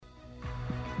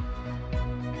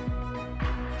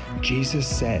Jesus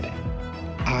said,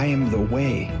 "I am the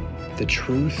way, the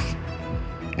truth,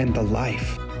 and the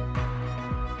life."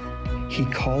 He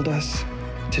called us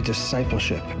to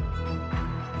discipleship,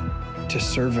 to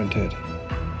servanthood,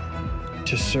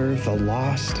 to serve the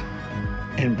lost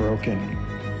and broken,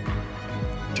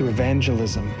 to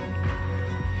evangelism,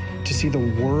 to see the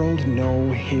world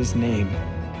know His name.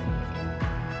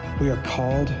 We are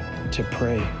called to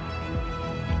pray.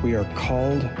 We are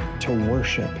called to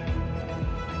worship.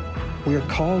 We are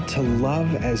called to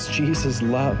love as Jesus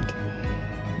loved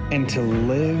and to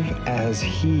live as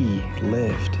He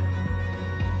lived,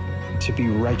 to be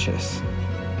righteous,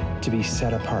 to be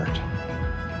set apart.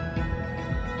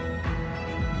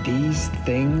 These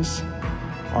things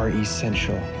are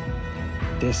essential.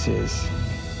 This is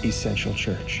Essential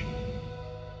Church.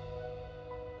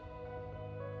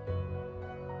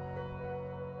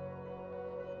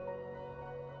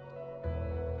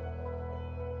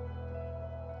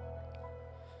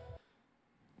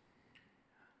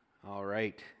 All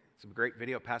right. It's a great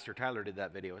video. Pastor Tyler did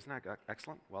that video. Isn't that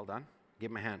excellent? Well done.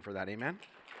 Give him a hand for that. Amen.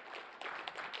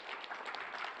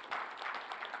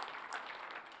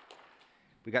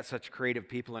 We got such creative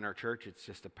people in our church. It's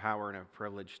just a power and a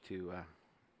privilege to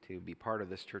be part of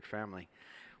this church family.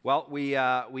 Well, we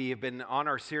have been on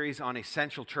our series on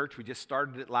Essential Church. We just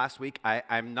started it last week.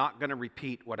 I'm not going to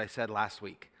repeat what I said last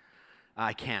week.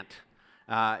 I can't.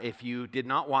 If you did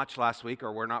not watch last week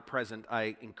or were not present,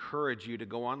 I encourage you to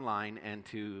go online and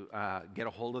to get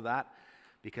a hold of that,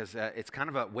 because it's kind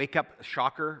of a wake-up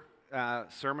shocker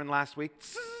sermon last week,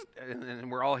 and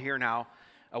we're all here now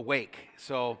awake.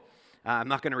 So I'm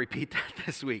not going to repeat that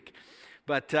this week.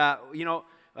 But,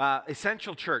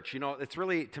 Essential Church, it's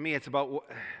really, to me, it's about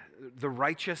the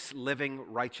righteous living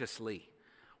righteously.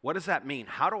 What does that mean?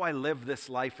 How do I live this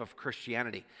life of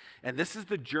Christianity? And this is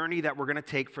the journey that we're going to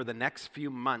take for the next few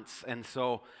months. And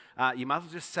so you might as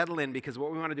well just settle in, because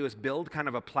what we want to do is build kind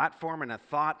of a platform and a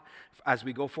thought as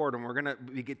we go forward. And we're going to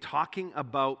be talking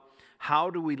about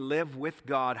how do we live with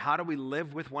God? How do we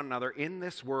live with one another in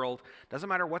this world? Doesn't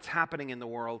matter what's happening in the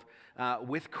world.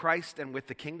 With Christ and with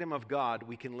the kingdom of God,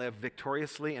 we can live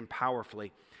victoriously and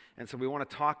powerfully. And so we want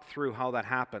to talk through how that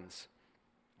happens.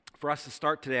 For us to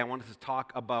start today, I wanted to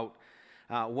talk about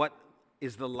what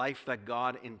is the life that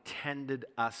God intended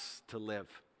us to live.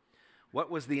 What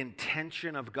was the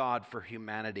intention of God for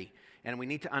humanity? And we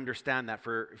need to understand that.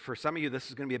 For some of you, this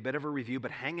is going to be a bit of a review, but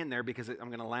hang in there, because I'm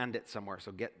going to land it somewhere.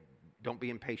 So don't be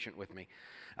impatient with me.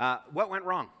 What went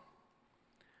wrong?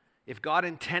 If God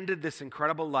intended this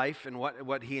incredible life, and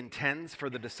what He intends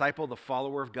for the disciple, the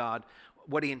follower of God,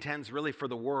 what He intends really for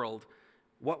the world,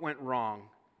 what went wrong?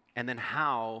 And then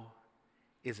how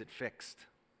is it fixed?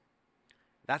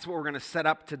 That's what we're going to set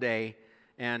up today,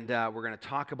 and we're going to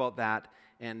talk about that.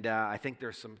 And I think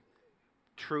there's some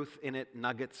truth in it,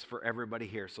 nuggets for everybody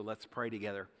here. So let's pray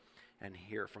together and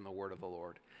hear from the word of the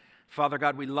Lord. Father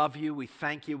God, we love you, we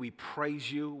thank you, we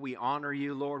praise you, we honor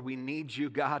you, Lord. We need you,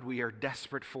 God. We are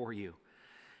desperate for you.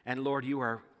 And Lord, you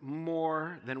are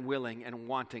more than willing and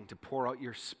wanting to pour out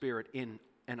your Spirit in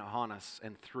and on us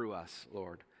and through us,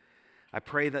 Lord. I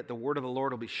pray that the word of the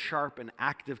Lord will be sharp and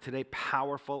active today,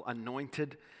 powerful,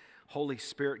 anointed. Holy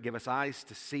Spirit, give us eyes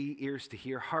to see, ears to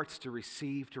hear, hearts to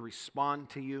receive, to respond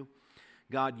to you.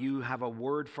 God, you have a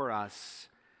word for us.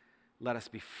 Let us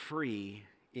be free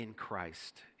in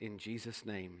Christ. In Jesus'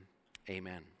 name,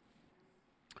 amen.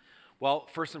 Well,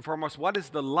 first and foremost, what is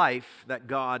the life that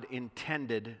God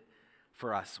intended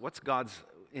for us? What's God's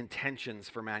intentions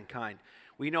for mankind?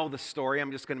 We know the story.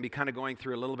 I'm just going to be kind of going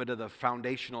through a little bit of the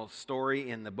foundational story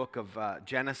in the book of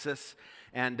Genesis.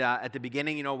 And at the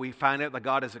beginning, we find out that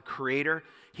God is a creator.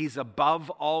 He's above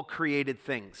all created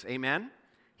things. Amen?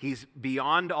 He's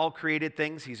beyond all created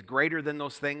things. He's greater than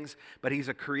those things, but He's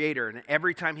a creator. And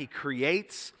every time He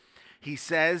creates, He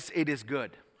says it is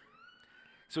good.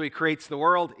 So He creates the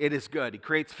world, it is good. He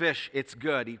creates fish, it's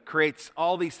good. He creates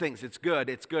all these things, it's good,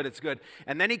 it's good, it's good.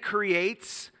 And then He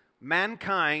creates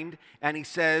mankind, and He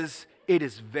says, it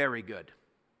is very good.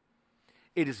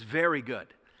 It is very good.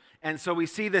 And so we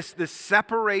see this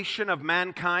separation of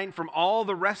mankind from all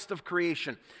the rest of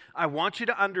creation. I want you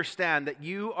to understand that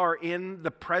you are in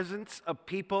the presence of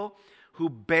people who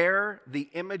bear the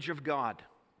image of God.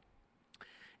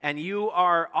 And you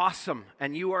are awesome,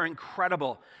 and you are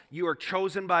incredible. You are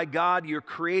chosen by God. You're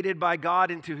created by God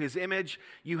into His image.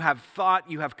 You have thought.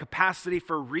 You have capacity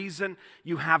for reason.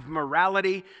 You have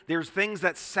morality. There's things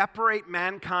that separate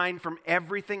mankind from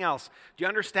everything else. Do you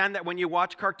understand that when you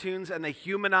watch cartoons and they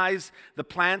humanize the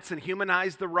plants and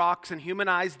humanize the rocks and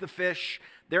humanize the fish,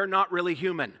 they're not really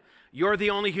human. You're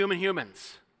the only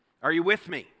humans. Are you with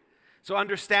me? So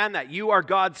understand that you are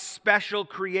God's special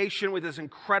creation with this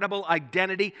incredible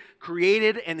identity,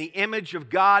 created in the image of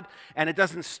God. And it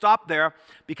doesn't stop there,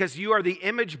 because you are the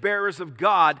image bearers of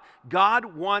God.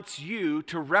 God wants you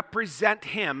to represent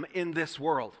Him in this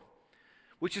world,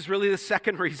 which is really the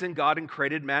second reason God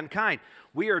created mankind.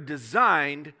 We are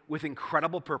designed with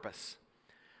incredible purpose.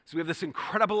 So we have this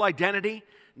incredible identity.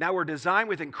 Now we're designed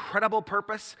with incredible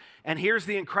purpose. And here's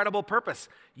the incredible purpose.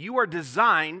 You are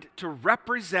designed to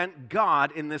represent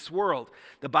God in this world.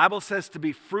 The Bible says to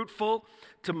be fruitful,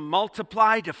 to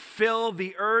multiply, to fill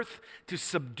the earth, to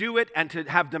subdue it, and to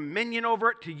have dominion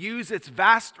over it, to use its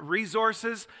vast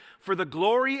resources for the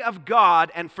glory of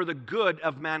God and for the good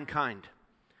of mankind.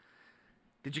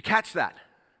 Did you catch that?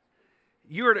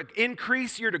 You are to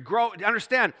increase, you're to grow.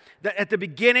 Understand that at the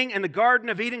beginning in the Garden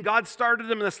of Eden, God started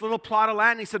them in this little plot of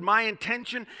land. He said, my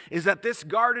intention is that this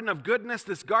garden of goodness,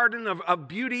 this garden of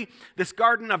beauty, this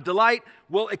garden of delight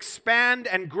will expand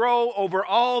and grow over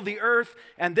all the earth.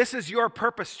 And this is your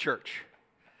purpose, church.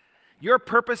 Your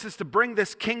purpose is to bring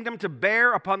this kingdom to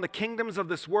bear upon the kingdoms of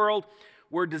this world.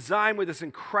 We're designed with this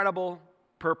incredible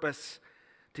purpose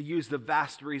to use the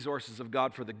vast resources of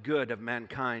God for the good of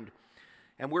mankind.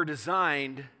 And we're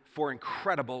designed for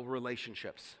incredible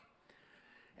relationships.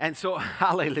 And so,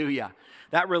 hallelujah,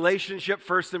 that relationship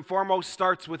first and foremost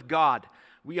starts with God.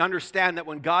 We understand that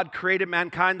when God created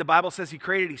mankind, the Bible says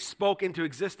He spoke into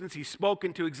existence, He spoke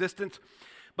into existence.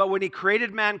 But when He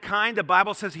created mankind, the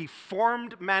Bible says He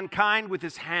formed mankind with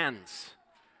His hands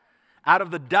out of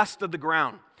the dust of the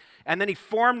ground. And then He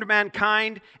formed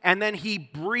mankind, and then He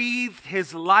breathed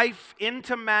His life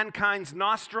into mankind's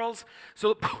nostrils.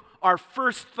 So our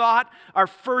first thought, our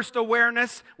first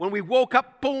awareness, when we woke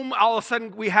up, boom, all of a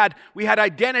sudden we had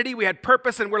identity, we had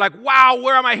purpose, and we're like, wow,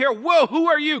 where am I here? Whoa, who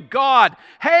are you? God.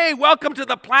 Hey, welcome to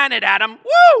the planet, Adam.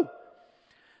 Woo!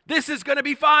 This is going to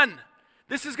be fun.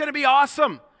 This is going to be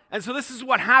awesome. And so this is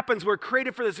what happens. We're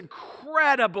created for this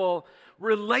incredible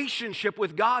relationship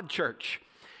with God, church.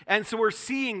 And so we're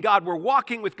seeing God, we're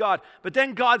walking with God. But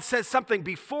then God says something.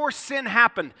 Before sin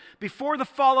happened, before the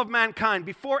fall of mankind,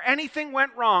 before anything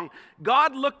went wrong,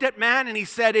 God looked at man and He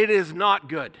said, it is not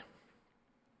good.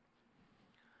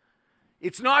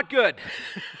 It's not good.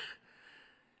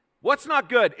 What's not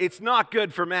good? It's not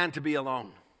good for man to be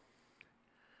alone.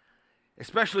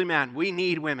 Especially man. We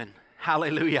need women.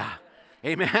 Hallelujah.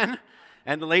 Amen.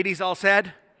 And the ladies all said?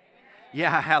 Amen.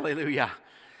 Yeah, hallelujah.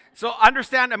 So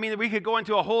understand, we could go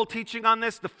into a whole teaching on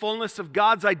this. The fullness of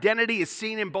God's identity is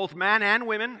seen in both man and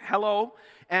women. Hello.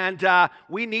 And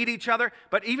we need each other.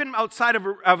 But even outside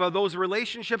of those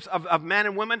relationships of man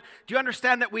and women, do you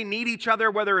understand that we need each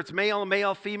other, whether it's male,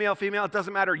 female, it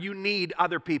doesn't matter. You need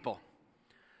other people.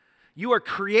 You are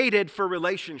created for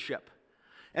relationship.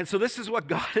 And so this is what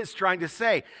God is trying to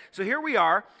say. So here we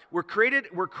are. We're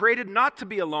created not to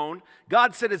be alone.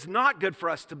 God said it's not good for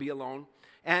us to be alone.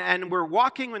 And we're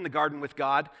walking in the garden with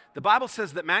God. The Bible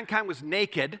says that mankind was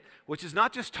naked, which is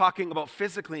not just talking about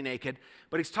physically naked,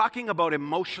 but He's talking about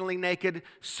emotionally naked,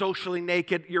 socially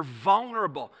naked. You're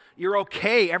vulnerable. You're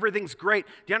okay. Everything's great.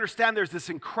 Do you understand there's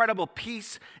this incredible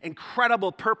peace,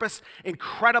 incredible purpose,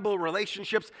 incredible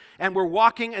relationships, and we're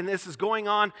walking and this is going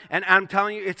on, and I'm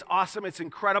telling you, it's awesome. It's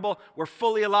incredible. We're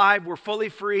fully alive. We're fully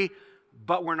free,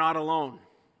 but we're not alone.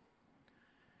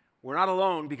 We're not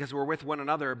alone because we're with one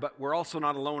another, but we're also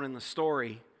not alone in the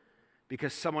story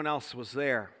because someone else was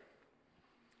there.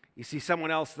 You see,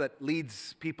 someone else that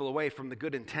leads people away from the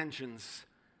good intentions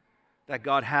that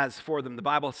God has for them. The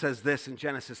Bible says this in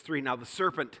Genesis 3, now the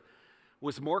serpent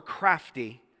was more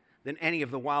crafty than any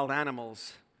of the wild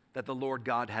animals that the Lord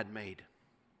God had made.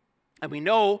 And we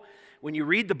know when you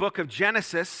read the book of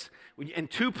Genesis, in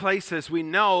two places, we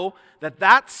know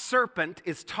that serpent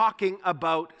is talking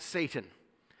about Satan.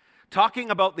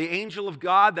 Talking about the angel of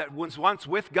God that was once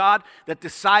with God, that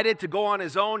decided to go on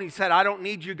his own. He said, I don't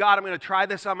need you, God. I'm going to try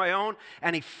this on my own.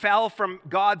 And he fell from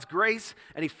God's grace,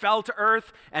 and he fell to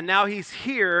earth, and now he's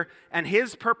here. And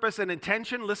his purpose and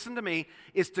intention, listen to me,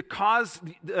 is to cause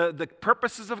the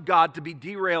purposes of God to be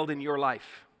derailed in your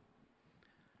life.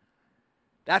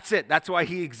 That's it. That's why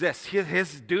he exists.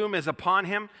 His doom is upon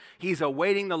him. He's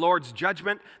awaiting the Lord's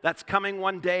judgment that's coming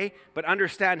one day. But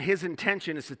understand, his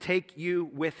intention is to take you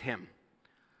with him.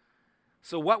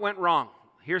 So what went wrong?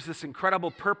 Here's this incredible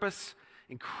purpose,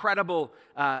 incredible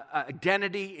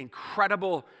identity,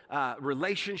 incredible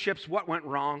relationships. What went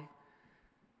wrong?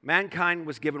 Mankind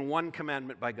was given one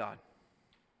commandment by God.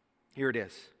 Here it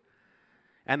is.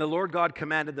 And the Lord God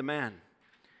commanded the man,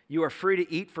 you are free to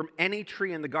eat from any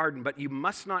tree in the garden, but you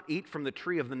must not eat from the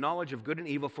tree of the knowledge of good and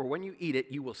evil, for when you eat it,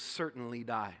 you will certainly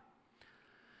die.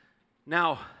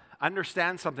 Now,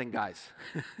 understand something, guys.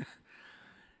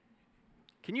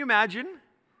 Can you imagine?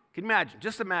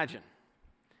 Just imagine.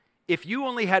 If you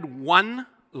only had one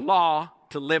law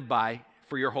to live by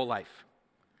for your whole life.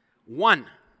 One.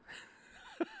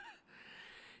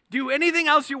 Do anything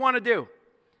else you want to do.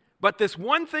 But this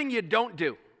one thing you don't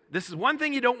do. This is one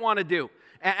thing you don't want to do.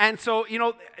 And so,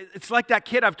 it's like that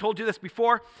kid, I've told you this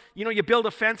before. You build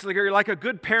a fence, like you're like a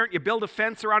good parent, you build a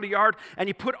fence around a yard, and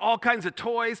you put all kinds of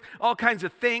toys, all kinds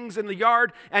of things in the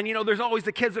yard, and there's always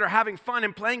the kids that are having fun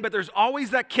and playing, but there's always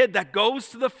that kid that goes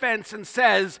to the fence and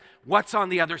says, what's on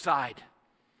the other side?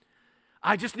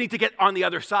 I just need to get on the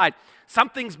other side.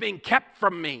 Something's being kept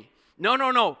from me.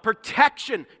 No.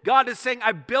 Protection. God is saying,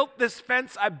 I built this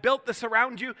fence. I built this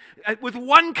around you with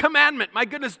one commandment. My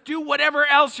goodness, do whatever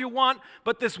else you want,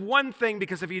 but this one thing,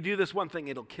 because if you do this one thing,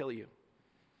 it'll kill you.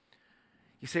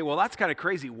 You say, well, that's kind of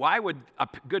crazy. Why would a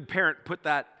good parent put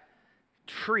that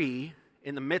tree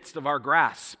in the midst of our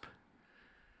grasp?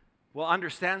 Well,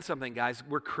 understand something, guys.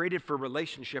 We're created for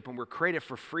relationship and we're created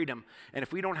for freedom. And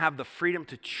if we don't have the freedom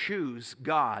to choose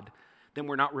God, then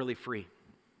we're not really free.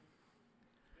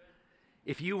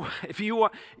 You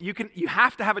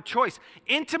have to have a choice.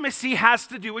 Intimacy has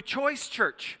to do with choice,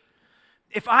 church.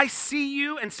 If I see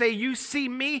you and say you see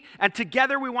me and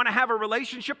together we want to have a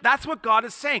relationship, that's what God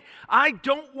is saying. I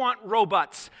don't want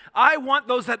robots. I want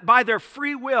those that by their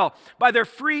free will, by their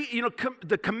free,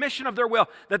 the commission of their will,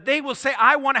 that they will say,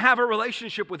 I want to have a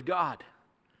relationship with God.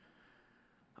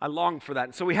 I long for that.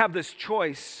 And so we have this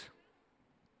choice,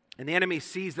 and the enemy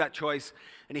sees that choice,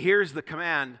 and he hears the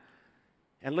command.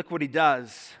 And look what he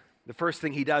does. The first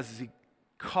thing he does is he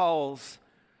calls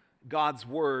God's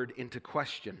word into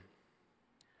question.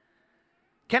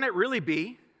 Can it really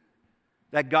be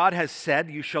that God has said,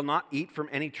 you shall not eat from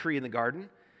any tree in the garden?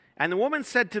 And the woman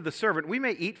said to the servant, we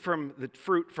may eat from the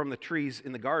fruit from the trees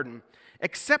in the garden,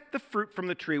 except the fruit from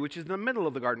the tree which is in the middle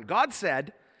of the garden. God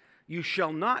said, you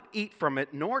shall not eat from it,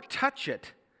 nor touch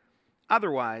it,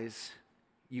 otherwise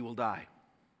you will die.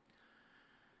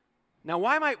 Now,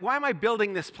 why am I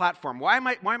building this platform? Why am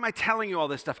I telling you all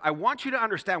this stuff? I want you to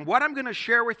understand what I'm going to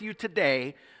share with you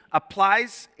today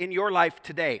applies in your life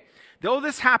today. Though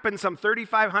this happened some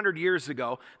 3,500 years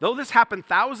ago, though this happened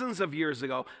thousands of years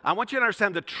ago, I want you to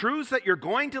understand the truths that you're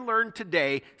going to learn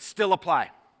today still apply.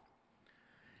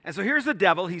 And so here's the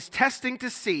devil. He's testing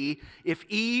to see if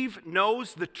Eve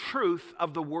knows the truth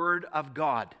of the Word of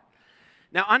God.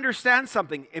 Now, understand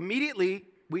something. Immediately,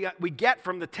 we get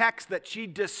from the text that she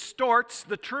distorts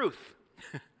the truth.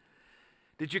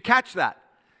 Did you catch that?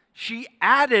 She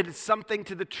added something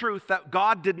to the truth that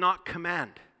God did not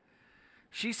command.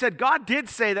 She said, God did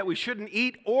say that we shouldn't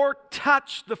eat or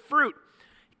touch the fruit.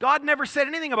 God never said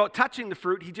anything about touching the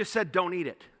fruit. He just said, don't eat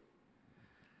it.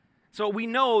 So we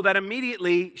know that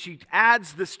immediately she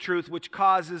adds this truth, which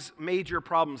causes major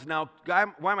problems. Now,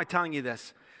 why am I telling you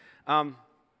this?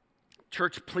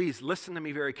 Church, please listen to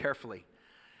me very carefully.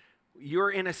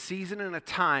 You're in a season and a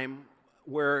time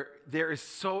where there is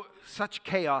such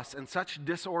chaos and such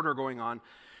disorder going on.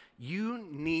 You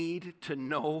need to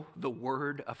know the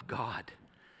Word of God.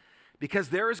 Because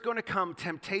there is going to come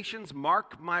temptations,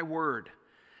 mark my word.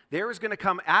 There is going to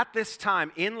come at this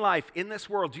time in life, in this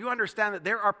world. Do you understand that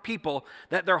there are people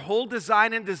that their whole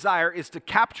design and desire is to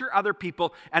capture other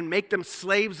people and make them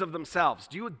slaves of themselves?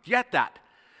 Do you get that?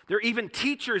 There are even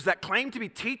teachers that claim to be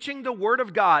teaching the Word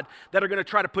of God that are going to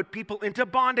try to put people into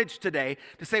bondage today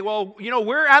to say, well,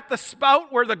 we're at the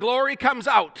spout where the glory comes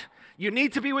out. You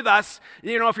need to be with us.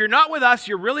 If you're not with us,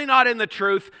 you're really not in the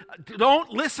truth.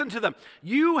 Don't listen to them.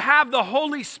 You have the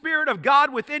Holy Spirit of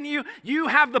God within you. You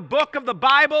have the book of the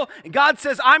Bible. And God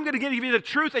says, I'm going to give you the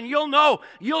truth, and you'll know.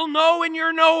 You'll know in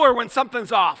your knower when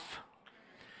something's off.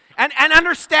 And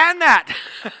understand that.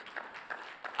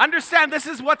 Understand this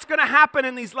is what's going to happen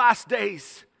in these last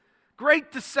days.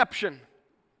 Great deception.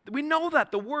 We know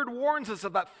that. The Word warns us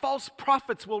of that. False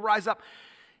prophets will rise up.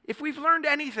 If we've learned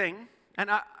anything,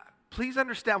 and please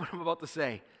understand what I'm about to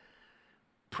say,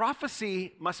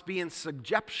 prophecy must be in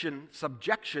subjection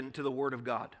to the Word of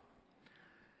God.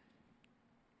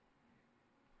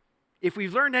 If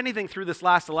we've learned anything through this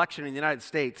last election in the United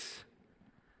States,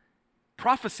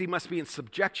 prophecy must be in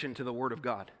subjection to the Word of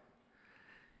God.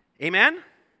 Amen?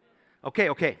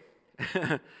 Okay.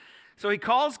 So he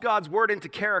calls God's word into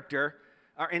character,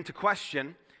 or into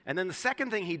question, and then the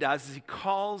second thing he does is he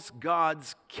calls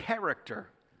God's character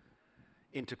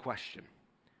into question.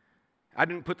 I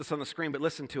didn't put this on the screen, but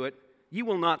listen to it. You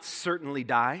will not certainly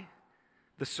die,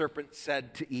 the serpent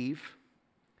said to Eve,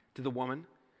 to the woman.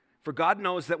 For God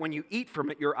knows that when you eat from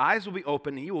it, your eyes will be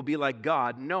open and you will be like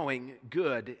God, knowing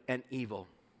good and evil.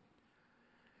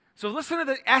 So listen to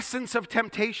the essence of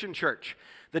temptation, church.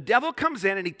 The devil comes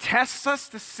in and he tests us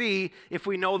to see if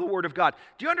we know the Word of God.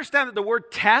 Do you understand that the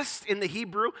word test in the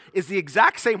Hebrew is the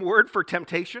exact same word for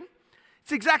temptation? It's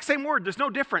the exact same word. There's no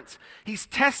difference. He's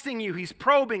testing you. He's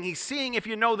probing. He's seeing if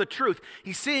you know the truth.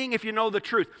 He's seeing if you know the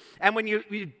truth. And when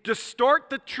you distort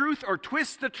the truth or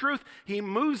twist the truth, he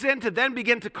moves in to then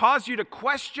begin to cause you to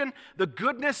question the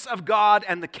goodness of God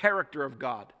and the character of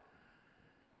God.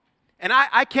 And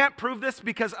I can't prove this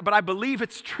but I believe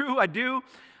it's true. I do.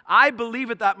 I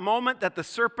believe at that moment that the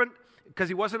serpent, because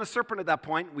he wasn't a serpent at that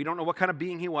point, we don't know what kind of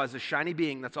being he was, a shiny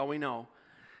being, that's all we know,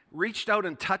 reached out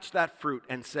and touched that fruit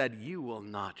and said, "You will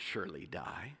not surely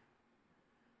die.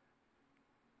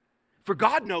 For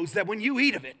God knows that when you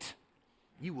eat of it,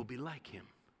 you will be like him."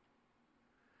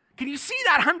 Can you see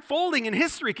that unfolding in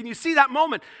history? Can you see that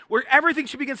moment where everything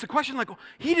she begins to question, like, oh,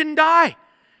 he didn't die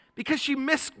because she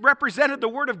misrepresented the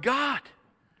Word of God.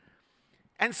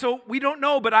 And so we don't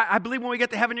know, but I believe when we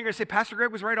get to heaven, you're going to say, "Pastor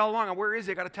Greg was right all along. Where is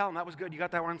he? I got to tell him that was good. You got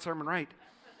that one sermon right."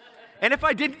 And if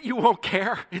I didn't, you won't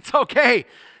care. It's okay.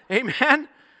 Amen?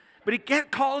 But he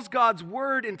calls God's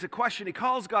word into question. He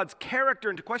calls God's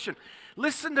character into question.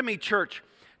 Listen to me, church.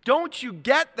 Don't you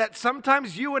get that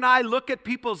sometimes you and I look at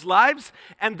people's lives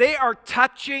and they are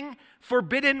touching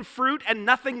forbidden fruit and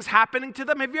nothing's happening to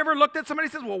them? Have you ever looked at somebody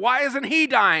and says, "Well, why isn't he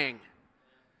dying?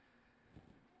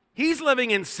 He's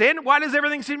living in sin. Why does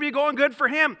everything seem to be going good for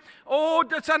him?" Oh,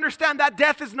 let's understand that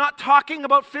death is not talking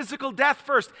about physical death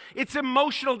first. It's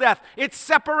emotional death. It's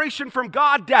separation from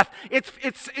God death. It's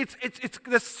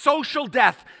the social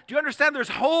death. Do you understand? There's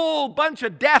a whole bunch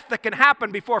of death that can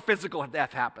happen before physical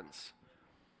death happens.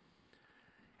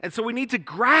 And so we need to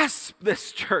grasp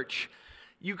this, church.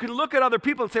 You can look at other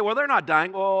people and say, "Well, they're not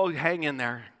dying." Oh, hang in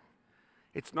there.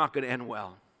 It's not going to end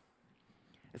well.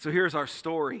 And so here's our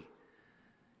story.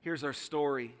 Here's our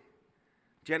story.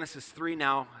 Genesis 3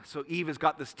 now. So Eve has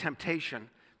got this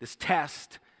temptation, this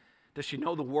test. Does she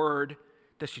know the Word?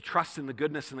 Does she trust in the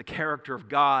goodness and the character of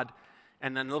God?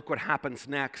 And then look what happens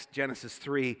next. Genesis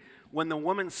 3. When the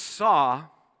woman saw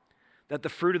that the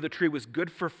fruit of the tree was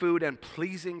good for food and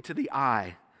pleasing to the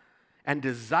eye and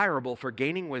desirable for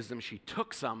gaining wisdom, she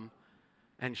took some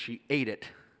and she ate it.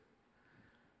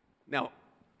 Now,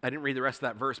 I didn't read the rest of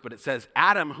that verse, but it says,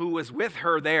 Adam, who was with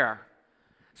her there.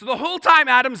 So the whole time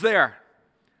Adam's there.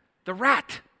 The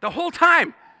rat, the whole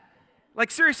time.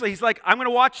 Like seriously, he's like, "I'm going to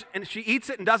watch, and if she eats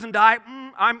it and doesn't die,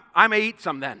 I may eat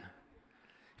some then.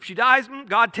 If she dies,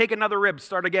 God, take another rib,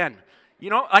 start again." You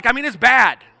know, it's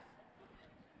bad.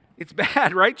 It's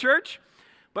bad, right, church?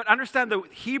 But understand the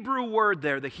Hebrew word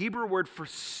there, the Hebrew word for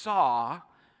saw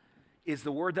is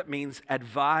the word that means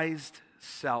advised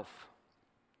self.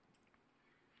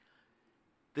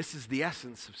 This is the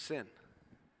essence of sin.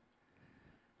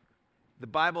 The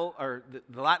Bible, or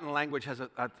the Latin language, has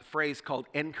a phrase called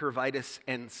incurvatus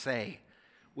in se,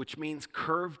 which means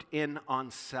curved in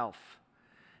on self.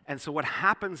 And so what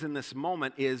happens in this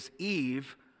moment is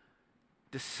Eve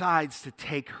decides to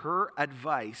take her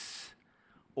advice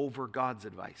over God's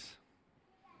advice.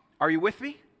 Are you with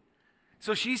me?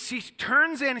 So she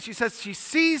turns in and she says she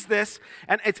sees this,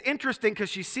 and it's interesting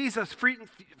because she sees a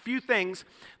few things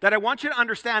that I want you to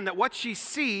understand that what she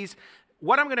sees.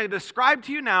 What I'm going to describe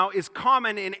to you now is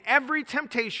common in every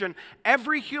temptation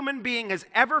every human being has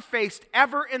ever faced,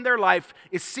 ever in their life,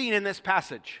 is seen in this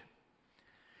passage.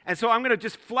 And so I'm going to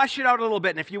just flesh it out a little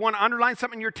bit. And if you want to underline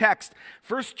something in your text,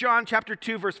 1 John chapter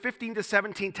 2, verse 15 to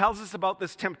 17 tells us about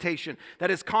this temptation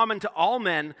that is common to all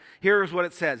men. Here's what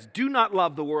it says. "Do not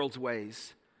love the world's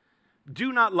ways.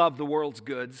 Do not love the world's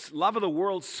goods. Love of the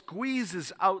world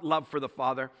squeezes out love for the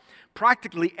Father.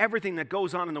 Practically everything that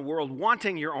goes on in the world,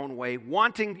 wanting your own way,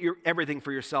 wanting everything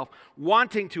for yourself,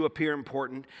 wanting to appear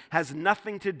important, has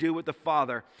nothing to do with the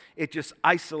Father. It just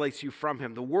isolates you from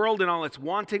Him. The world and all its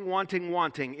wanting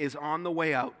is on the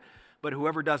way out, but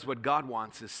whoever does what God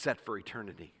wants is set for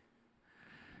eternity."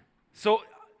 So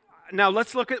now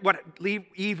let's look at what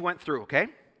Eve went through, okay?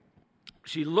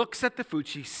 She looks at the food,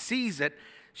 she sees it,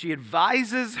 she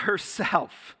advises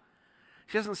herself.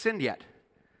 She hasn't sinned yet.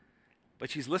 But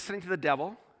she's listening to the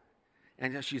devil,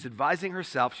 and she's advising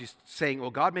herself. She's saying, "Well,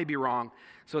 God may be wrong."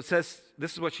 So it says,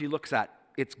 this is what she looks at.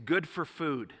 It's good for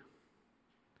food.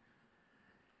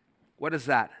 What is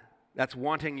that? That's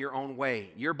wanting your own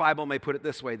way. Your Bible may put it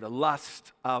this way, the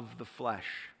lust of the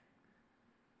flesh.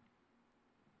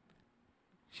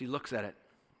 She looks at it.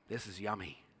 This is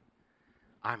yummy.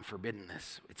 I'm forbidden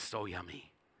this. It's so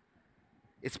yummy.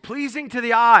 It's pleasing to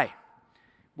the eye,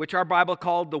 which our Bible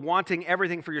called the wanting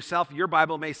everything for yourself. Your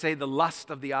Bible may say the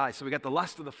lust of the eye. So we got the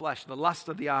lust of the flesh, the lust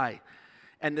of the eye.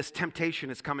 And this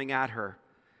temptation is coming at her.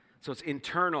 So it's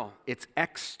internal, it's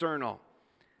external,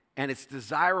 and it's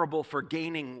desirable for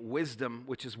gaining wisdom,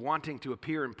 which is wanting to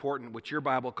appear important, which your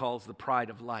Bible calls the pride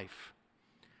of life.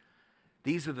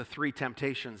 These are the three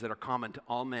temptations that are common to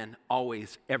all men,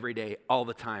 always, every day, all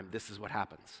the time. This is what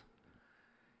happens.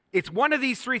 It's one of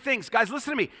these three things. Guys,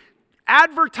 listen to me.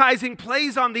 Advertising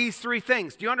plays on these three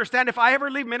things. Do you understand? If I ever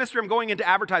leave ministry, I'm going into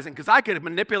advertising because I could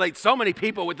manipulate so many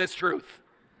people with this truth.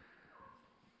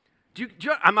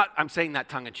 I'm saying that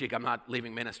tongue in cheek. I'm not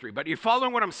leaving ministry. But are you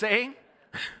following what I'm saying?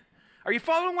 Are you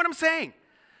following what I'm saying?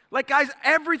 Like, guys,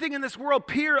 everything in this world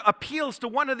appeals to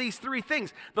one of these three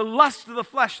things. The lust of the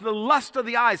flesh, the lust of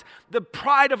the eyes, the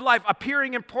pride of life,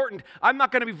 appearing important. I'm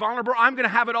not going to be vulnerable. I'm going to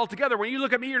have it all together. When you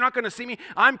look at me, you're not going to see me.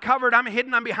 I'm covered. I'm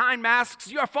hidden. I'm behind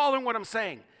masks. You are following what I'm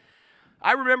saying.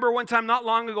 I remember one time not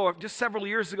long ago, just several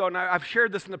years ago, and I've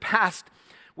shared this in the past,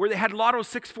 where they had Lotto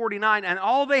 649, and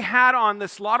all they had on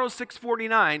this Lotto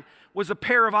 649 was a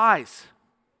pair of eyes.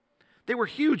 They were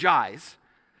huge eyes.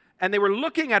 And they were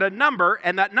looking at a number,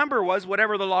 and that number was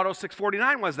whatever the Lotto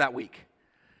 649 was that week.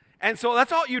 And so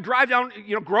that's all. You drive down,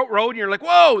 Grote Road, and you're like,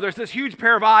 whoa, there's this huge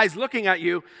pair of eyes looking at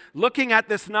you, looking at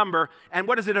this number. And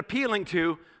what is it appealing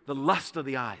to? The lust of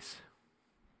the eyes.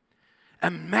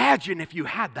 Imagine if you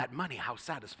had that money, how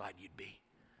satisfied you'd be.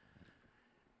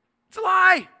 It's a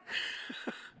lie.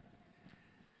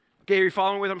 Okay, are you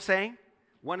following what I'm saying?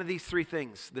 One of these three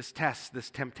things, this test, this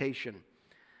temptation,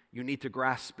 you need to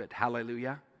grasp it.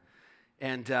 Hallelujah.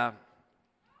 And Doug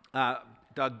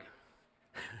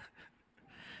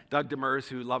Demers,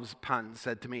 who loves puns,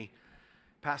 said to me,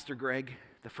 Pastor Greg,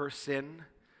 the first sin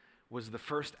was the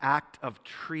first act of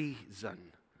treason.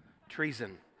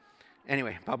 Treason.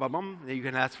 Anyway, you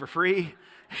can ask for free.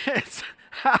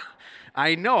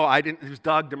 I know, it was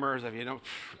Doug Demers,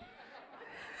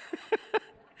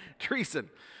 Treason.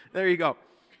 There you go.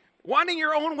 Wanting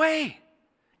your own way.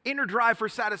 Inner drive for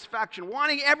satisfaction,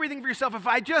 wanting everything for yourself. If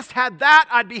I just had that,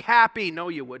 I'd be happy. No,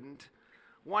 you wouldn't.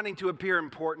 Wanting to appear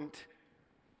important.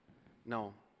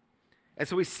 No. And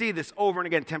so we see this over and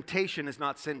again. Temptation is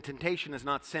not sin. Temptation is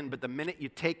not sin. But the minute you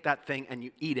take that thing and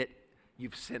you eat it,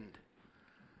 you've sinned.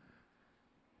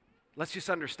 Let's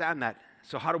just understand that.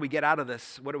 So how do we get out of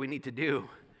this? What do we need to do?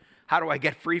 How do I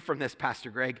get free from this, Pastor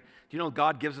Greg? Do you know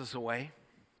God gives us a way?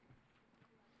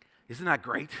 Isn't that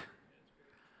great?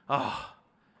 Oh.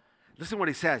 Listen what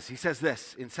he says. He says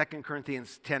this in 2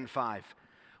 Corinthians 10:5.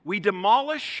 We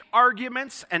demolish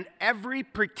arguments and every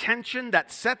pretension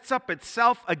that sets up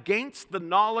itself against the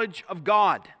knowledge of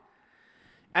God.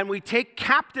 And we take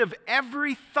captive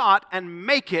every thought and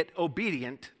make it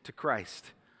obedient to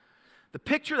Christ. The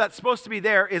picture that's supposed to be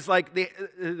there is like the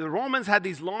Romans had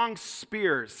these long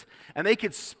spears, and they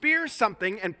could spear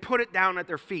something and put it down at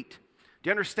their feet. Do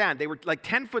you understand? They were like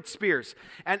 10-foot spears.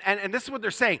 And this is what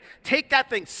they're saying. Take that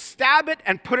thing, stab it,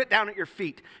 and put it down at your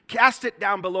feet. Cast it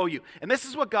down below you. And this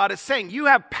is what God is saying. You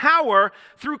have power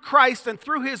through Christ and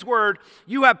through His Word.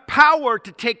 You have power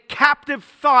to take captive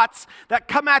thoughts that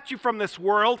come at you from this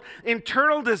world,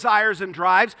 internal desires and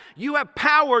drives. You have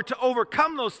power to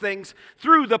overcome those things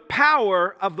through the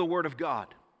power of the Word of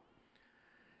God.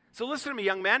 So listen to me,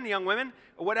 young men, young women,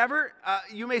 whatever.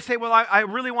 You may say, well, I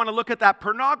really want to look at that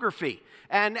pornography.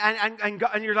 And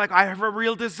you're like, I have a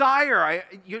real desire.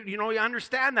 You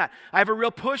understand that. I have a real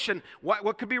push. And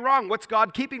what could be wrong? What's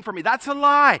God keeping from me? That's a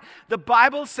lie. The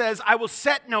Bible says, I will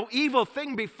set no evil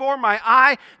thing before my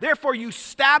eye. Therefore, you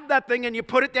stab that thing and you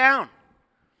put it down.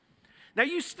 Now,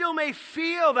 you still may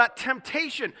feel that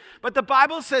temptation. But the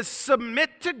Bible says,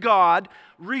 submit to God,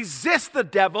 resist the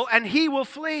devil, and he will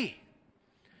flee.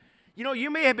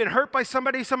 You may have been hurt by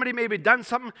somebody may have done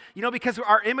something, because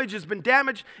our image has been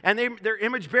damaged, and they're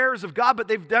image bearers of God, but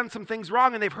they've done some things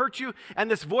wrong, and they've hurt you,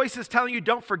 and this voice is telling you,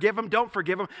 don't forgive them.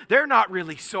 They're not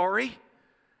really sorry.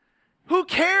 Who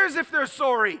cares if they're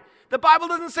sorry? The Bible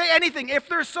doesn't say anything. If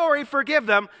they're sorry, forgive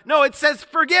them. No, it says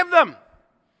forgive them,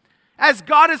 as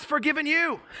God has forgiven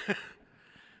you.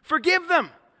 Forgive them.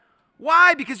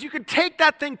 Why? Because you can take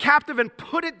that thing captive and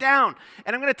put it down.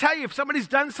 And I'm going to tell you, if somebody's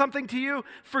done something to you,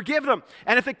 forgive them.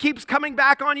 And if it keeps coming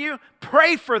back on you,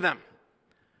 pray for them.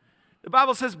 The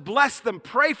Bible says, bless them,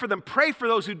 pray for them, pray for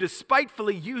those who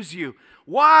despitefully use you.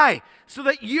 Why? So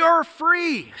that you're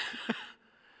free.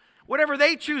 Whatever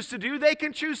they choose to do, they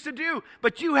can choose to do.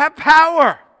 But you have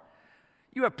power.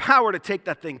 You have power to take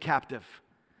that thing captive.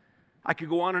 I could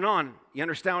go on and on. You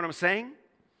understand what I'm saying?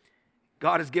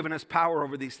 God has given us power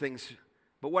over these things.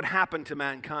 But what happened to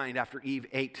mankind after Eve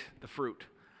ate the fruit?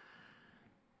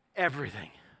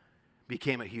 Everything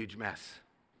became a huge mess.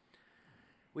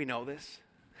 We know this.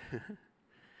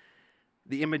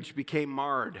 The image became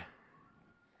marred.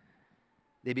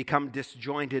 They become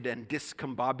disjointed and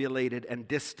discombobulated and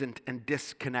distant and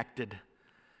disconnected.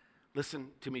 Listen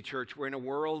to me, church. We're in a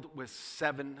world with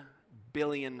 7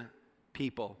 billion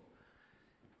people,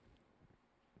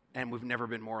 and we've never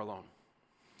been more alone.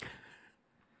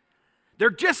 They're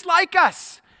just like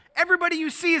us. Everybody you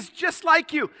see is just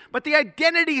like you, but the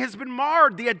identity has been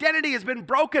marred. The identity has been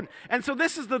broken. And so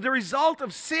this is the result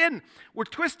of sin. We're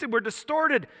twisted, we're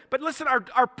distorted. But listen,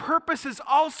 our purpose has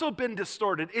also been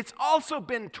distorted. It's also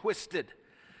been twisted.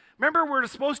 Remember, we're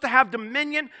supposed to have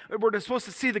dominion. We're supposed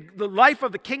to see the life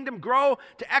of the kingdom grow,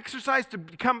 to exercise, to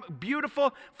become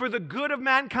beautiful for the good of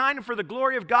mankind and for the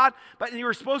glory of God. But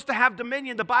you're supposed to have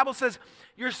dominion. The Bible says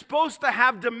you're supposed to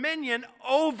have dominion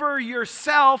over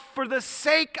yourself for the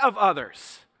sake of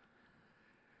others.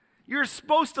 You're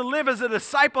supposed to live as a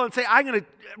disciple and say, I'm going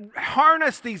to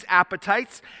harness these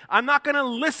appetites. I'm not going to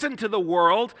listen to the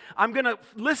world. I'm going to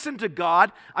listen to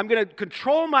God. I'm going to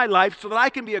control my life so that I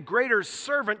can be a greater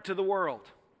servant to the world.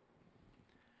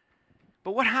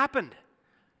 But what happened?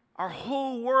 Our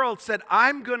whole world said,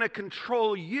 I'm going to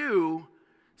control you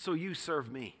so you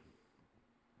serve me.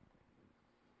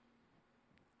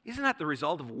 Isn't that the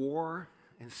result of war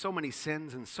and so many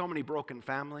sins and so many broken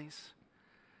families?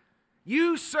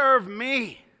 You serve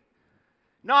me,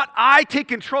 not I take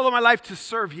control of my life to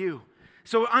serve you.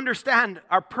 So understand,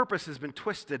 our purpose has been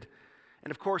twisted.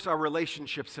 And of course, our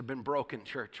relationships have been broken,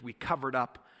 church. We covered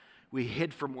up. We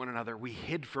hid from one another. We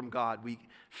hid from God.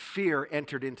 Fear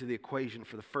entered into the equation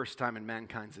for the first time in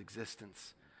mankind's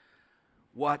existence.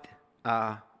 What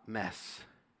a mess.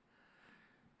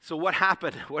 So what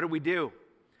happened? What did we do?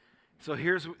 So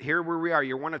here where we are.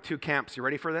 You're one of two camps. You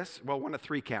ready for this? Well, one of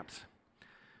three camps.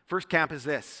 First camp is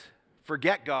this: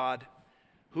 forget God.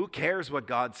 Who cares what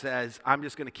God says? I'm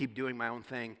just going to keep doing my own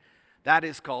thing. That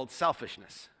is called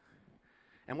selfishness.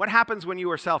 And what happens when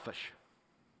you are selfish?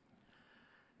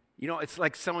 You know, it's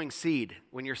like sowing seed.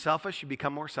 When you're selfish, you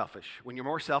become more selfish. When you're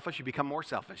more selfish, you become more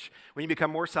selfish. When you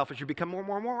become more selfish, you become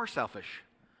more selfish.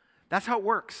 That's how it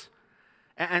works.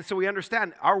 And so we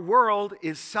understand our world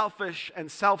is selfish and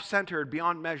self-centered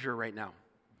beyond measure right now.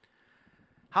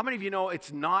 How many of you know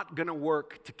it's not going to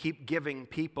work to keep giving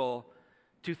people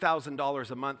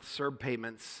 $2,000 a month CERB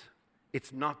payments?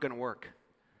 It's not going to work.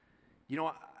 You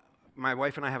know, my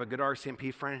wife and I have a good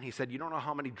RCMP friend, and he said, you don't know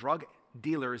how many drug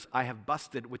dealers I have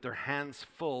busted with their hands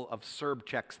full of CERB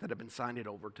checks that have been signed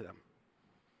over to them.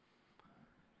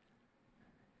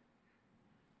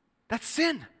 That's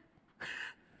sin.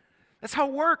 That's how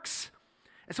it works.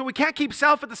 And so we can't keep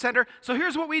self at the center. So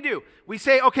here's what we do. We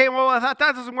say, okay, well, that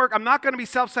doesn't work. I'm not going to be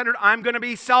self-centered. I'm going to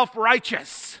be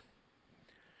self-righteous.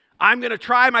 I'm going to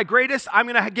try my greatest. I'm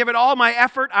going to give it all my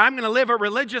effort. I'm going to live a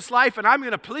religious life, and I'm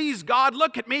going to please God.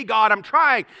 Look at me, God. I'm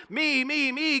trying.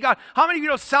 Me, God. How many of you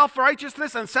know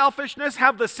self-righteousness and selfishness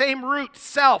have the same root,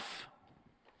 self?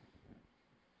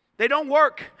 They don't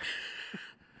work.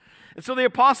 And so the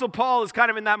Apostle Paul is kind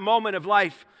of in that moment of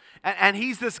life. And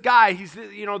he's this guy,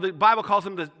 the Bible calls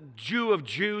him the Jew of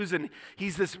Jews, and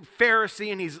he's this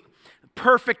Pharisee, and he's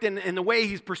perfect in the way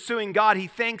he's pursuing God. He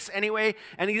thinks anyway,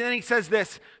 and then he says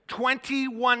this,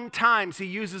 21 times he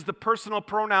uses the personal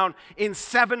pronoun in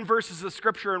 7 verses of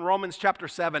Scripture in Romans chapter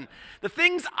 7. The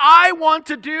things I want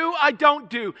to do, I don't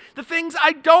do. The things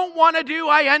I don't want to do,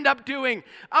 I end up doing.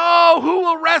 Oh, who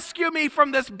will rescue me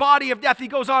from this body of death? He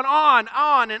goes on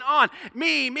and on.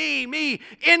 Me,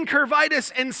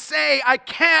 incurvitus, and say, I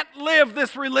can't live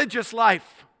this religious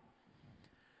life.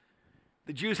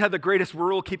 The Jews had the greatest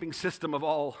rule-keeping system of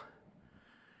all.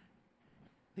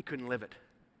 They couldn't live it.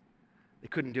 They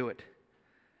couldn't do it.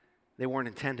 They weren't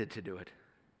intended to do it.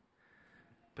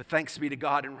 But thanks be to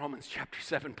God, in Romans chapter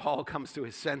 7, Paul comes to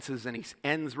his senses and he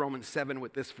ends Romans 7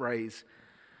 with this phrase,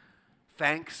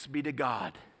 thanks be to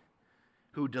God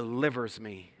who delivers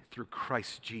me through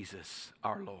Christ Jesus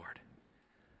our Lord.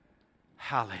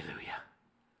 Hallelujah.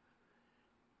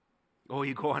 Oh,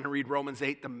 you go on to read Romans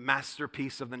 8, the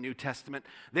masterpiece of the New Testament.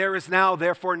 There is now,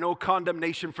 therefore, no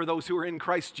condemnation for those who are in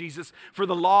Christ Jesus, for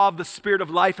the law of the Spirit of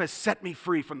life has set me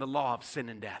free from the law of sin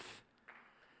and death.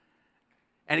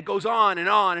 And it goes on and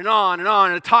on and on and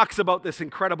on, and it talks about this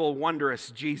incredible, wondrous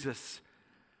Jesus.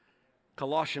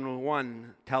 Colossians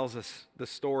 1 tells us the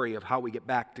story of how we get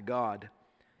back to God.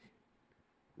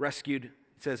 Rescued, it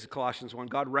says in Colossians 1,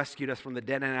 God rescued us from the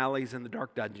dead end alleys and the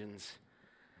dark dungeons.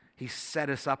 He set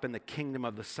us up in the kingdom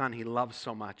of the Son he loves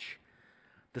so much.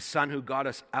 The Son who got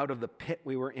us out of the pit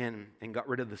we were in and got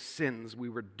rid of the sins we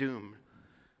were doomed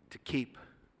to keep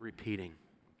repeating.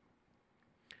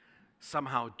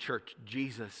 Somehow, church,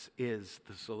 Jesus is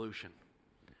the solution.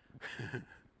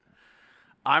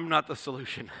 I'm not the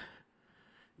solution.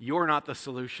 You're not the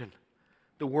solution.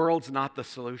 The world's not the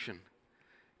solution.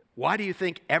 Why do you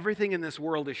think everything in this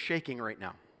world is shaking right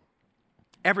now?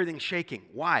 Everything's shaking.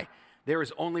 Why? There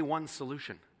is only one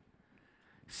solution.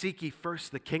 Seek ye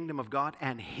first the kingdom of God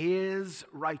and His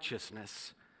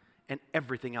righteousness, and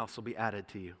everything else will be added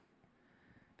to you.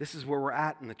 This is where we're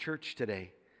at in the church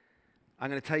today.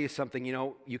 I'm going to tell you something. You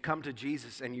know, you come to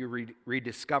Jesus and you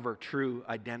rediscover true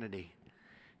identity.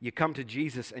 You come to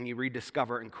Jesus and you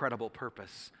rediscover incredible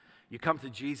purpose. You come to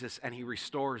Jesus and He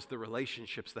restores the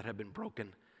relationships that have been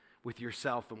broken with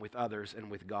yourself and with others and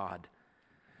with God.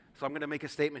 So I'm going to make a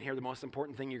statement here. The most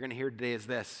important thing you're going to hear today is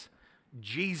this: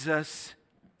 Jesus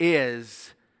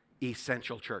is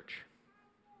essential church.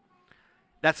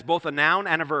 That's both a noun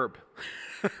and a verb.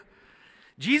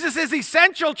 Jesus is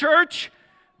essential church,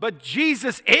 but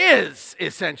Jesus is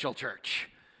essential church.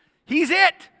 He's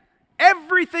it.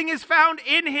 Everything is found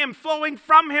in Him, flowing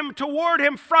from Him, toward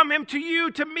Him, from Him to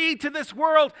you, to me, to this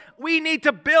world. We need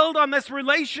to build on this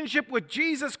relationship with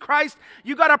Jesus Christ.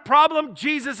 You got a problem?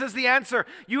 Jesus is the answer.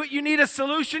 You need a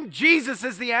solution? Jesus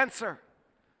is the answer.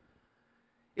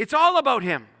 It's all about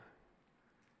Him.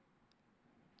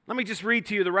 Let me just read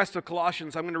to you the rest of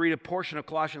Colossians. I'm going to read a portion of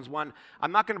Colossians 1.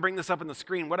 I'm not going to bring this up on the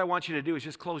screen. What I want you to do is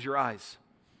just close your eyes.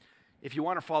 If you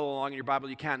want to follow along in your Bible,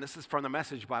 you can. This is from the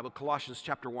Message Bible, Colossians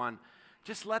chapter 1.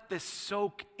 Just let this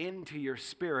soak into your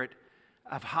spirit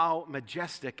of how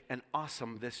majestic and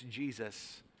awesome this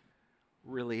Jesus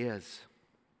really is.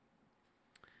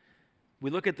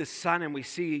 We look at this Son and we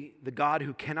see the God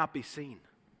who cannot be seen.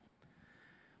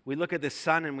 We look at this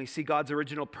Son and we see God's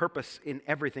original purpose in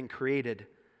everything created.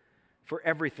 For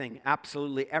everything,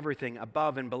 absolutely everything,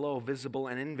 above and below, visible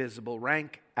and invisible,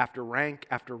 rank after rank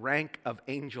after rank of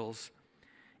angels.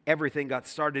 Everything got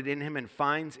started in Him and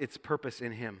finds its purpose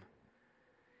in Him.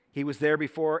 He was there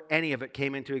before any of it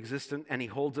came into existence, and He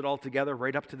holds it all together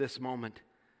right up to this moment.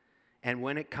 And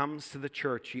when it comes to the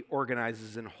church, He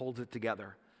organizes and holds it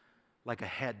together like a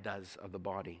head does of the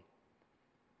body.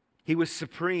 He was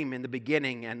supreme in the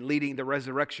beginning and leading the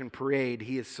resurrection parade.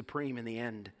 He is supreme in the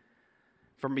end.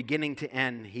 From beginning to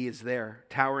end, He is there,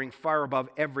 towering far above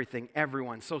everything,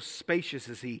 everyone. So spacious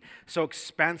is He, so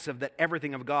expansive that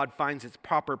everything of God finds its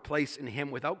proper place in Him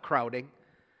without crowding.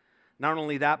 Not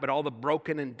only that, but all the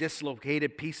broken and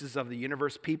dislocated pieces of the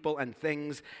universe, people and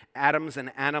things, atoms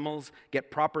and animals, get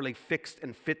properly fixed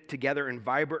and fit together in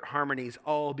vibrant harmonies,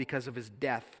 all because of His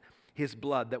death, His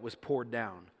blood that was poured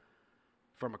down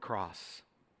from a cross.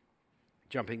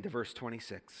 Jumping to verse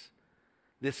 26.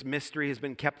 This mystery has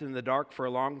been kept in the dark for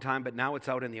a long time, but now it's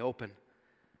out in the open.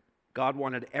 God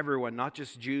wanted everyone, not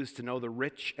just Jews, to know the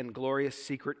rich and glorious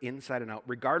secret inside and out,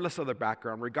 regardless of their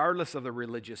background, regardless of their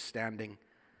religious standing.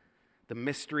 The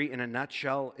mystery in a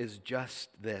nutshell is just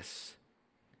this: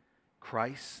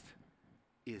 Christ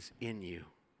is in you,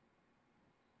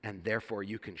 and therefore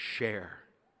you can share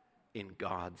in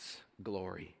God's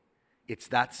glory. It's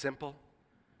that simple.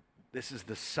 This is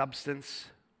the substance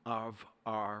of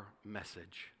our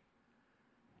message.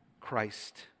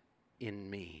 Christ in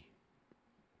me.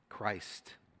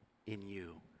 Christ in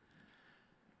you.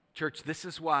 Church, this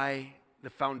is why the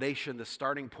foundation, the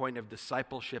starting point of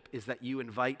discipleship is that you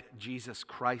invite Jesus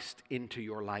Christ into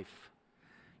your life.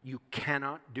 You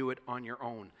cannot do it on your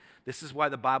own. This is why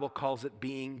the Bible calls it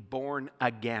being born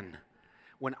again.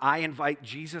 When I invite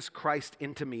Jesus Christ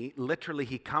into me, literally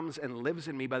He comes and lives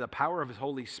in me by the power of His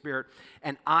Holy Spirit,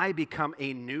 and I become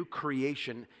a new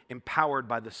creation empowered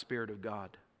by the Spirit of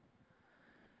God.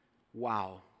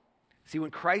 Wow. See, when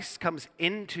Christ comes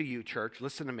into you, church,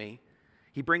 listen to me,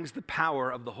 He brings the power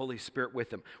of the Holy Spirit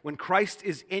with Him. When Christ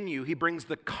is in you, He brings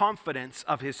the confidence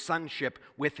of His sonship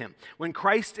with Him. When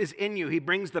Christ is in you, He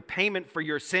brings the payment for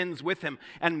your sins with Him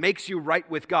and makes you right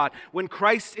with God. When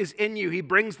Christ is in you, He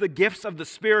brings the gifts of the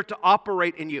Spirit to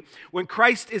operate in you. When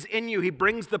Christ is in you, He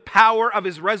brings the power of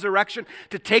His resurrection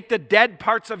to take the dead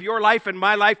parts of your life and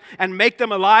my life and make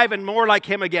them alive and more like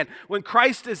Him again. When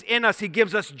Christ is in us, He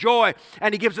gives us joy,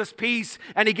 and He gives us peace,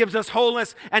 and He gives us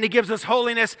wholeness, and He gives us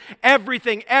holiness. Everything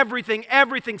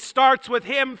starts with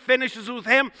Him, finishes with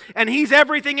Him, and He's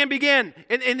everything in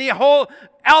the whole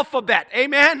alphabet.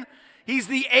 Amen? He's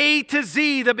the A to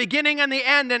Z, the beginning and the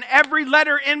end, and every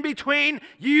letter in between.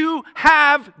 You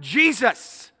have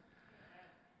Jesus.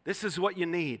 This is what you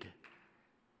need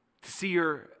to see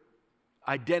your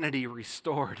identity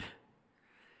restored,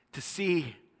 to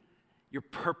see your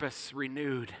purpose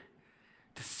renewed,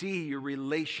 to see your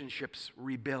relationships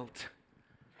rebuilt.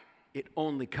 It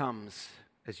only comes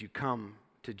as you come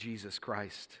to Jesus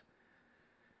Christ.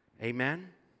 Amen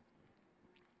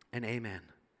and amen.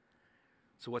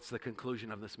 So what's the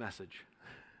conclusion of this message?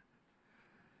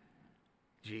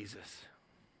 Jesus.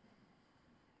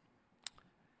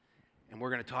 And we're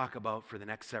going to talk about, for the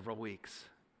next several weeks,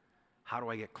 how do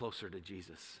I get closer to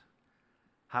Jesus?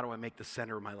 How do I make the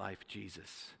center of my life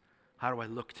Jesus? How do I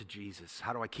look to Jesus?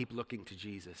 How do I keep looking to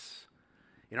Jesus?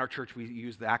 In our church, we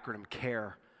use the acronym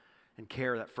CARE. And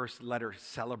CARE, that first letter,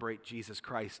 celebrate Jesus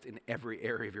Christ in every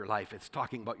area of your life. It's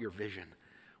talking about your vision.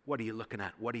 What are you looking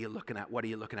at? What are you looking at? What are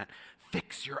you looking at?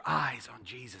 Fix your eyes on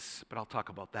Jesus. But I'll talk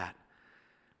about that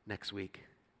next week.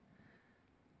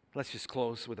 Let's just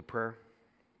close with a prayer.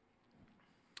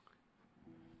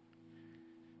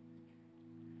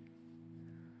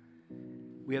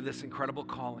 We have this incredible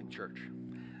calling, church.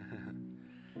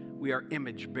 We are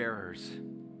image bearers.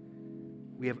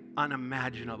 We have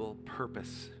unimaginable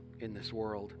purpose in this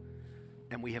world,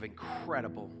 and we have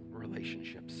incredible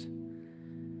relationships.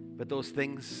 But those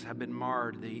things have been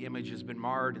marred. The image has been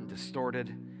marred and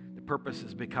distorted. The purpose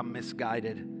has become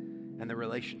misguided, and the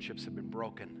relationships have been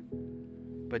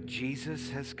broken. But Jesus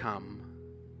has come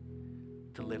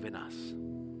to live in us.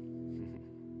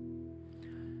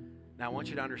 Now, I want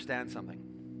you to understand something.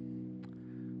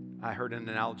 I heard an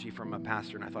analogy from a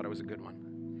pastor, and I thought it was a good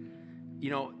one.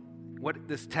 You know, what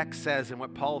this text says and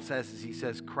what Paul says is he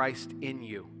says, Christ in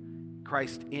you.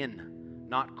 Christ in,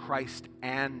 not Christ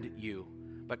and you,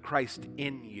 but Christ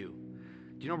in you.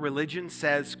 Do you know religion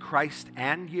says Christ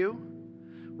and you?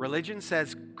 Religion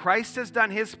says Christ has done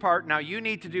his part, now you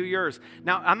need to do yours.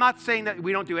 Now, I'm not saying that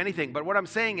we don't do anything, but what I'm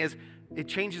saying is it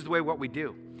changes the way what we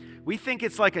do. We think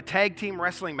it's like a tag team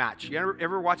wrestling match. You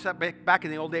ever watch that back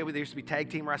in the old day where there used to be tag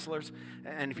team wrestlers?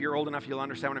 And if you're old enough, you'll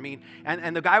understand what I mean.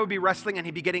 And the guy would be wrestling, and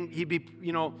he'd be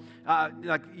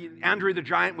like Andre the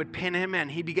Giant would pin him, and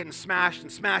he'd be getting smashed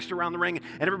and smashed around the ring,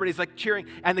 and everybody's like cheering.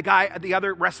 And the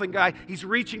other wrestling guy, he's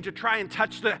reaching to try and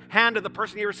touch the hand of the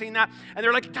person. You ever seen that? And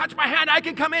they're like, touch my hand, I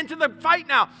can come into the fight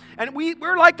now. And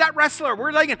we're like that wrestler.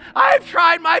 We're like, I've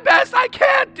tried my best, I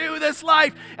can't do this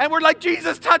life. And we're like,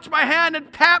 Jesus, touch my hand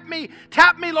and tap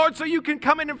me, Lord, so you can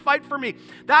come in and fight for me.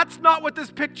 That's not what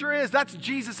this picture is. That's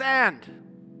Jesus and.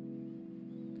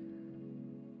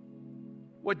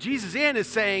 What Jesus in is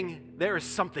saying, there is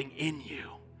something in you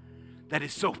that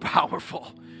is so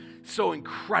powerful, so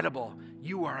incredible.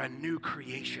 You are a new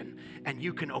creation, and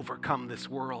you can overcome this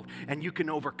world, and you can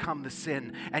overcome the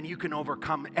sin, and you can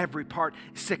overcome every part,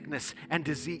 sickness and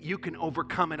disease. You can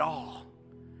overcome it all.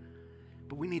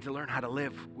 But we need to learn how to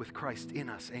live with Christ in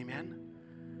us. Amen?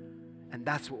 And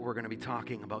that's what we're going to be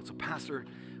talking about. So, Pastor,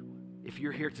 if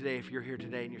you're here today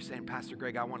and you're saying, Pastor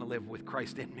Greg, I want to live with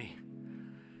Christ in me.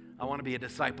 I want to be a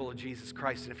disciple of Jesus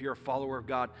Christ. And if you're a follower of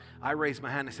God, I raise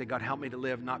my hand and say, God, help me to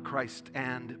live not Christ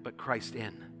and, but Christ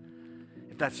in.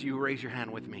 If that's you, raise your hand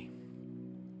with me.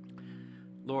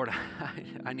 Lord,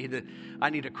 I need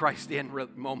a Christ in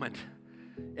moment,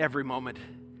 every moment,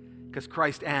 because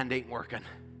Christ and ain't working.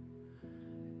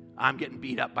 I'm getting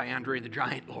beat up by Andre the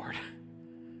Giant, Lord.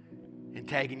 And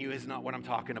tagging you is not what I'm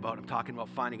talking about. I'm talking about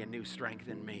finding a new strength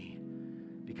in me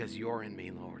because you're in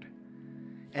me, Lord.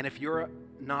 And if you're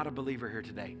not a believer here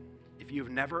today, if you've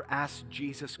never asked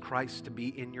Jesus Christ to be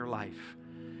in your life,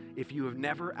 if you have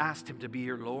never asked him to be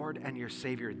your Lord and your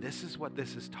Savior, this is what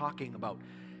this is talking about.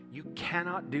 You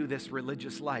cannot do this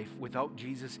religious life without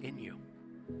Jesus in you.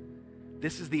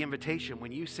 This is the invitation.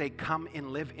 When you say, come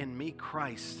and live in me,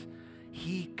 Christ,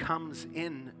 he comes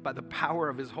in by the power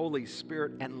of his Holy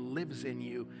Spirit and lives in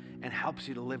you and helps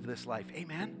you to live this life.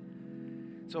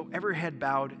 Amen? So every head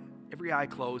bowed, every eye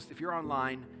closed. If you're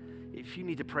online, if you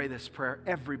need to pray this prayer,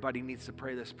 everybody needs to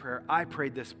pray this prayer. I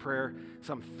prayed this prayer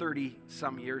some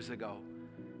 30-some years ago,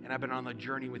 and I've been on the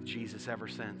journey with Jesus ever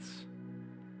since.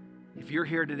 If you're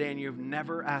here today and you've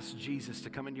never asked Jesus to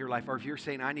come into your life, or if you're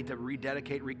saying, I need to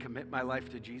rededicate, recommit my life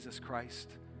to Jesus Christ,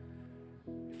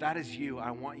 if that is you,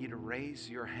 I want you to raise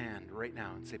your hand right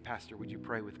now and say, Pastor, would you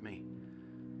pray with me?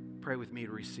 Pray with me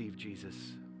to receive Jesus,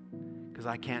 because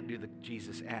I can't do the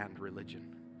Jesus and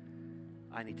religion.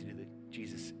 I need to do the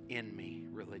Jesus in me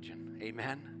religion.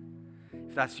 Amen?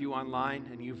 If that's you online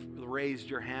and you've raised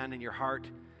your hand in your heart,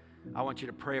 I want you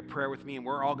to pray a prayer with me, and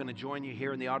we're all going to join you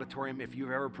here in the auditorium. If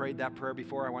you've ever prayed that prayer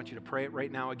before, I want you to pray it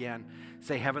right now again.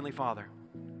 Say, Heavenly Father,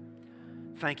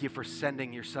 thank you for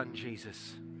sending your son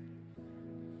Jesus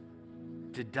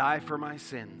to die for my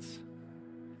sins.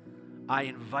 I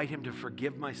invite him to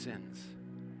forgive my sins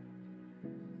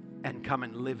and come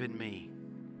and live in me,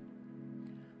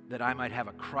 that I might have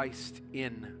a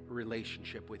Christ-in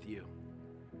relationship with you.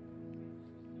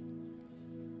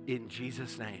 In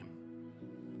Jesus' name,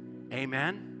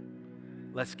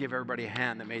 amen. Let's give everybody a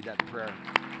hand that made that prayer.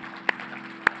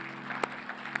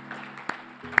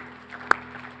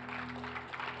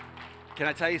 Can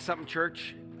I tell you something,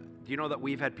 church? Do you know that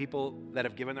we've had people that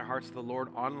have given their hearts to the Lord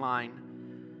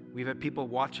online We've had people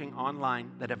watching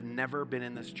online that have never been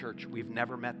in this church. We've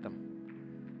never met them.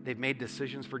 They've made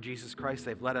decisions for Jesus Christ.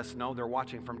 They've let us know they're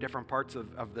watching from different parts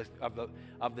of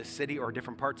the city, or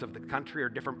different parts of the country, or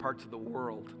different parts of the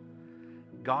world.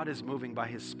 God is moving by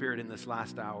His Spirit in this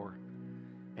last hour,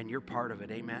 and you're part of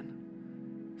it.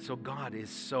 Amen? So God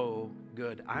is so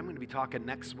good. I'm going to be talking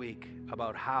next week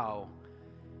about how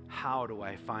do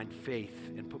I find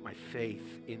faith and put my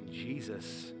faith in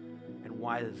Jesus, and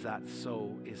why is that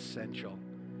so essential,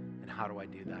 and how do I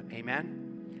do that? Amen?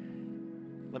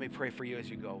 Let me pray for you as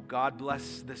you go. God,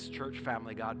 bless this church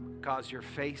family, God. Cause your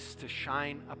face to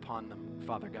shine upon them,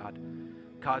 Father God.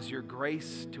 Cause your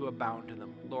grace to abound to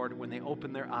them. Lord, when they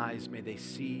open their eyes, may they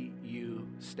see you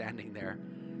standing there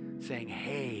saying,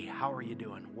 hey, how are you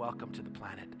doing? Welcome to the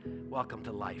planet. Welcome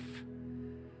to life.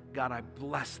 God, I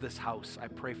bless this house. I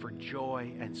pray for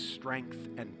joy and strength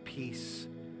and peace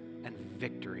and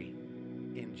victory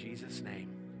in Jesus' name.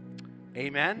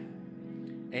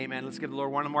 Amen. Amen. Let's give the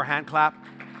Lord one more hand clap.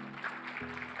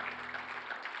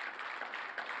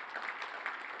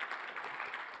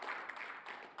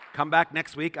 Come back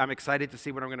next week. I'm excited to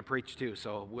see what I'm going to preach too.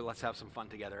 So let's have some fun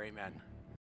together. Amen.